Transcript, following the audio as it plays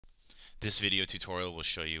This video tutorial will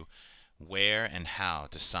show you where and how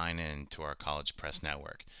to sign in to our College Press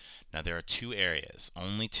network. Now there are two areas,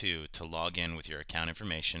 only two, to log in with your account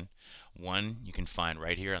information. One you can find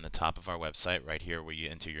right here on the top of our website, right here where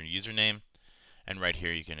you enter your username, and right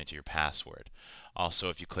here you can enter your password.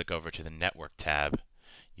 Also, if you click over to the Network tab,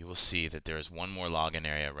 you will see that there is one more login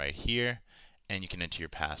area right here, and you can enter your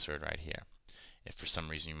password right here. If for some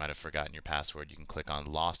reason you might have forgotten your password, you can click on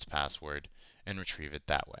Lost Password and retrieve it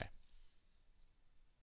that way.